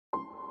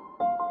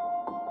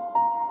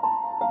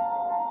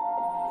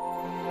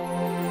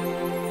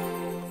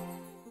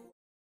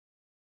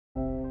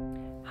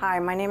Hi,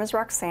 my name is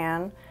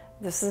Roxanne.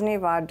 This is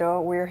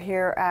Nevado. We're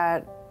here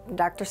at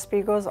Dr.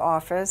 Spiegel's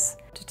office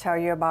to tell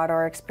you about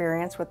our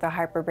experience with the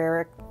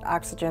hyperbaric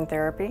oxygen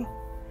therapy.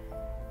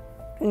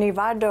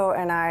 Nevado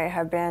and I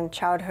have been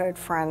childhood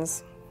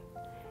friends,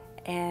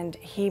 and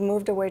he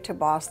moved away to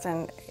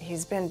Boston.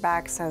 He's been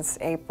back since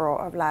April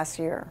of last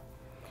year.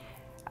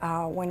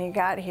 When he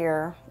got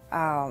here,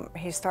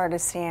 he started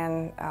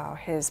seeing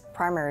his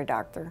primary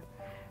doctor,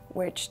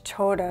 which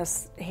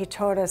he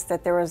told us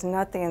that there was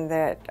nothing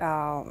that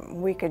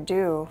we could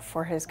do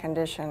for his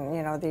condition,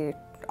 you know, the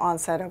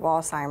onset of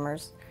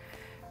Alzheimer's.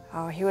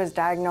 He was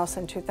diagnosed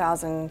in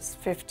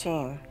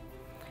 2015.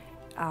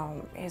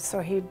 So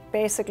he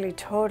basically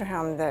told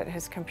him that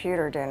his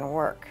computer didn't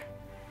work,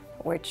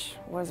 which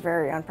was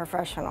very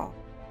unprofessional.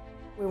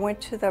 We went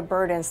to the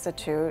Bird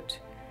Institute,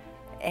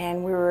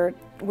 and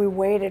we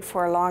waited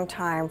for a long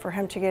time for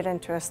him to get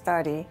into a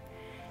study,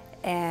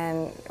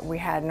 and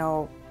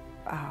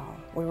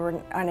we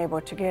were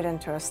unable to get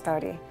into a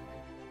study.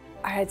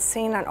 I had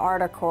seen an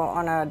article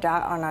on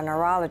a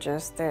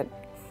neurologist that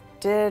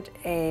did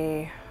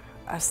a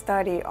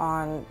study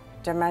on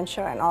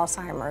dementia and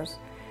Alzheimer's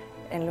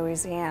in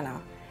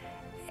Louisiana.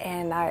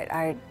 And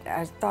I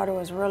thought it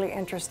was really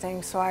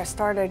interesting, so I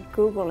started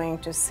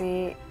Googling to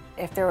see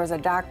if there was a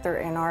doctor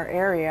in our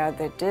area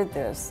that did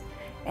this.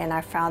 And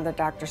I found that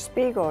Dr.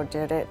 Spiegel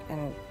did it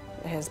in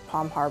his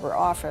Palm Harbor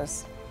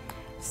office.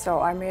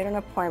 So I made an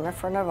appointment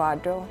for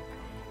Nevado,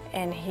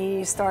 and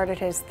he started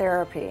his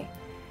therapy.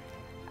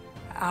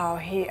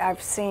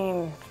 I've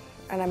seen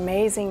an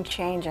amazing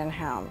change in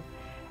him.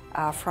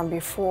 From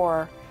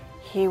before,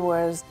 he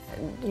was,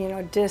 you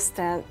know,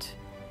 distant,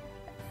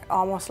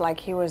 almost like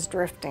he was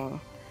drifting.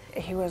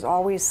 He was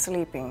always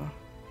sleeping.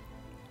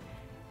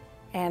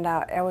 And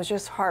it was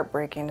just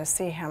heartbreaking to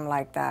see him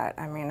like that.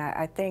 I mean,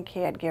 I think he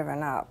had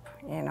given up,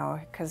 you know,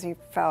 because he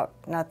felt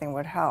nothing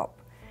would help.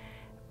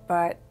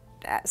 But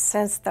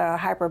since the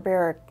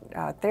hyperbaric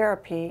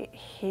therapy,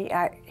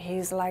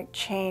 he's like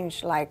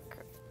changed, like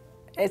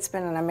it's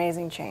been an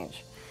amazing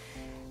change.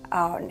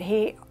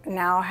 He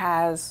now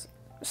has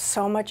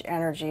so much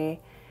energy.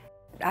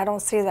 I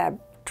don't see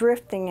that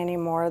drifting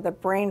anymore, the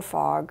brain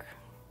fog.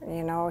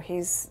 You know,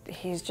 he's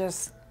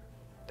just,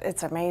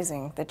 it's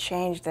amazing, the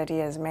change that he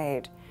has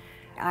made.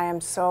 I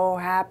am so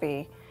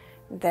happy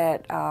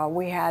that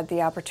we had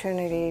the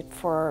opportunity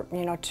for,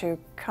 you know, to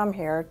come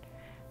here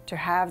to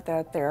have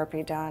the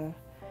therapy done.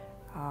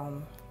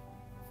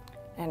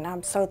 And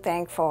I'm so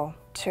thankful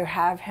to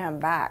have him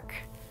back,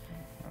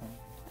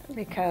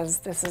 because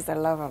this is the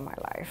love of my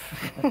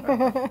life.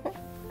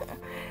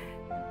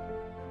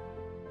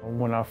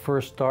 When I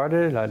first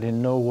started, I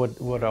didn't know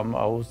what I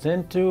was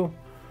into,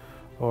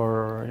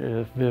 or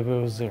if it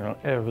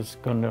was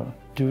going to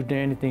do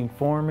anything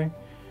for me.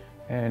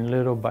 And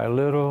little by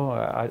little,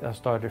 I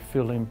started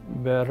feeling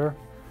better.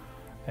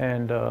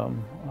 And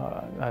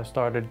I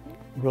started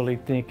really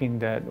thinking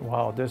that,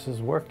 wow, this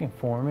is working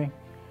for me.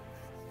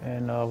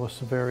 And I was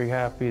very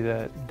happy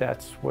that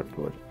that's what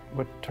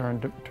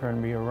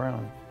turned me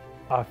around.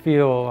 I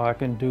feel I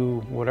can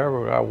do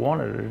whatever I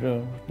wanted to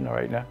do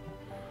right now.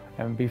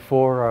 And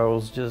before, I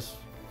was just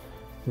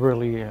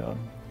really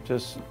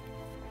just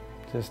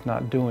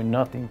not doing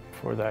nothing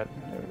for that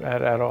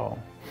at all.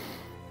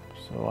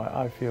 So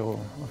I feel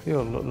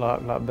a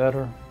lot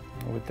better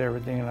with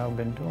everything that I've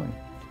been doing.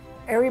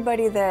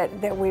 Everybody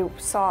that we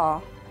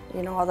saw,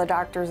 you know, all the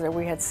doctors that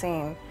we had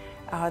seen,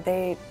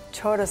 they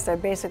told us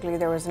that basically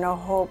there was no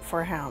hope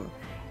for him.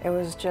 It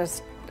was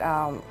just,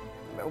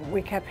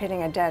 we kept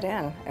hitting a dead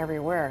end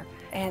everywhere.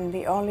 And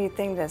the only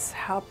thing that's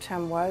helped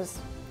him was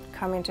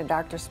coming to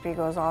Dr.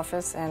 Spiegel's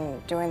office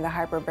and doing the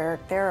hyperbaric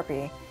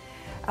therapy.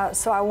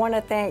 So I want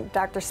to thank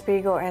Dr.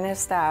 Spiegel and his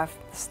staff.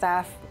 The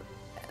staff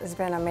has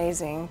been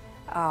amazing.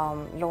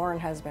 Lauren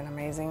has been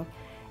amazing.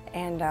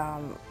 And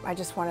I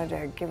just wanted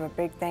to give a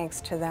big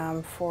thanks to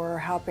them for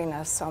helping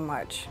us so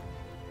much.